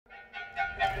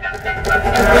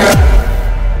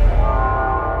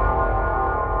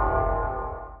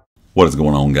What is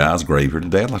going on, guys? Grave here.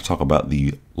 Today I'd like to talk about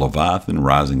the Leviathan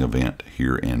Rising Event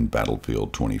here in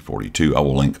Battlefield 2042. I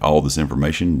will link all this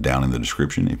information down in the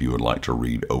description if you would like to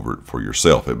read over it for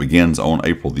yourself. It begins on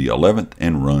April the 11th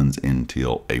and runs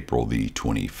until April the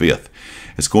 25th.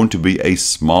 It's going to be a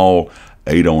small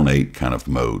 8-on-8 kind of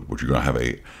mode, which you're going to have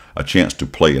a chance to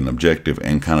play an objective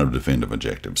and kind of defend an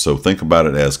objective. So think about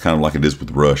it as kind of like it is with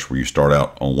Rush, where you start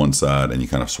out on one side and you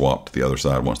kind of swap to the other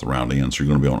side once the round ends. So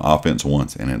you're going to be on offense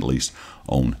once and at least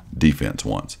on defense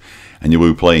once. And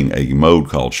you'll be playing a mode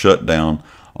called Shutdown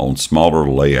on smaller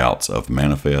layouts of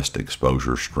Manifest,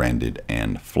 Exposure, Stranded,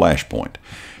 and Flashpoint.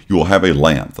 You will have a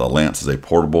Lance. A Lance is a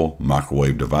portable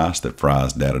microwave device that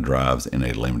fries data drives in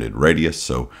a limited radius.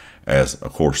 So as,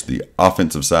 of course, the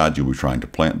offensive side, you'll be trying to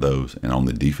plant those, and on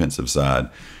the defensive side,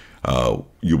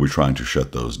 you'll be trying to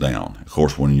shut those down. Of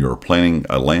course, when you're planting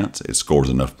a Lance, it scores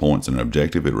enough points in an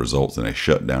objective, it results in a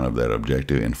shutdown of that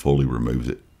objective and fully removes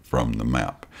it from the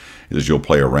map. As you'll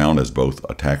play around as both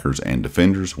attackers and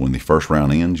defenders. When the first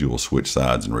round ends, you will switch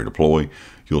sides and redeploy.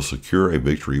 You'll secure a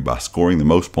victory by scoring the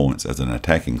most points as an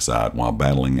attacking side while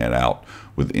battling it out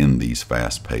within these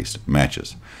fast-paced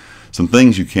matches. Some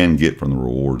things you can get from the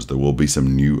rewards. There will be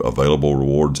some new available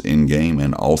rewards in-game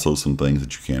and also some things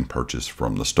that you can purchase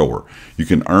from the store. You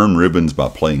can earn ribbons by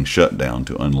playing Shutdown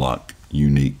to unlock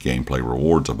unique gameplay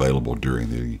rewards available during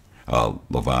the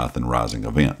Leviathan Rising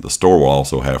event. The store will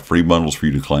also have free bundles for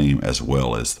you to claim as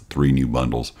well as 3 new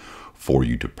bundles for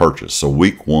you to purchase. So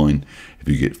week 1, if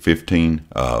you get 15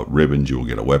 ribbons, you will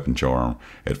get a weapon charm.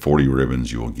 At 40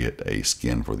 ribbons, you will get a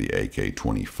skin for the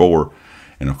AK-24.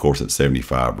 And of course, at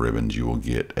 75 ribbons, you will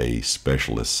get a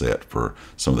specialist set for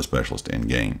some of the specialists in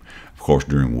game. Of course,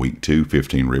 during week 2,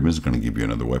 15 ribbons is going to give you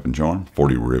another weapon charm.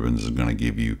 40 ribbons is going to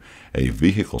give you a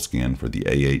vehicle skin for the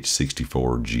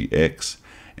AH-64GX.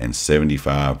 And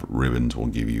 75 ribbons will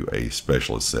give you a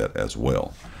specialist set as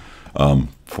well.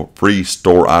 For free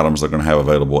store items, they're going to have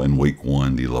available in week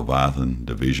 1 the Leviathan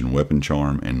Division weapon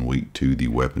charm, and week 2 the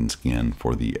weapon skin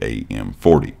for the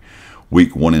AM40.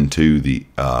 Week 1 and 2 the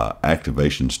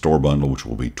activation store bundle, which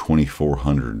will be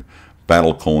 2,400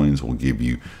 battle coins, will give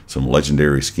you some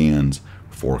legendary skins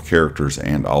for characters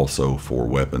and also for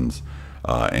weapons.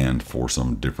 And for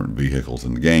some different vehicles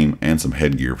in the game, and some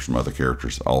headgear from other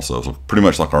characters also. So pretty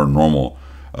much like our normal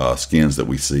skins that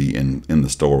we see in the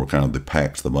store, kind of the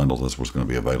packs, the bundles, that's what's going to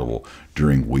be available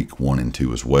during week 1 and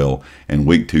 2 as well. And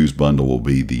week 2's bundle will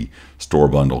be the store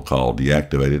bundle called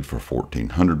Deactivated for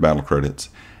 1,400 battle credits,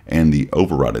 and the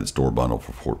Overrided store bundle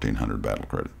for 1,400 battle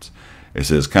credits. It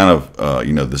says kind of,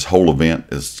 this whole event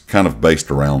is kind of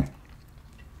based around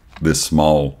this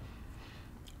small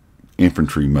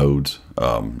infantry modes,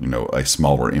 a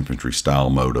smaller infantry style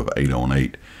mode of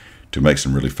 8-on-8 to make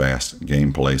some really fast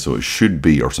gameplay. So it should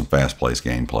be, or some fast-paced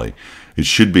gameplay. It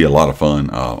should be a lot of fun.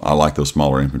 I like those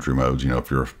smaller infantry modes.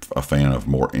 If you're a fan of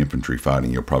more infantry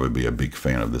fighting, you'll probably be a big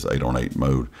fan of this 8-on-8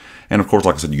 mode. And of course,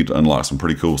 like I said, you get to unlock some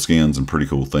pretty cool skins and pretty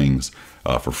cool things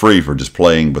for free for just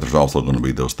playing, but there's also going to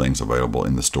be those things available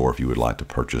in the store if you would like to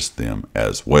purchase them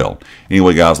as well.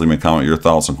 Anyway, guys, leave me a comment your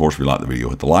thoughts. And of course, if you like the video,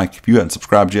 hit the like. If you haven't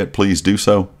subscribed yet, please do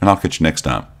so, and I'll catch you next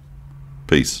time.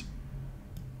 Peace.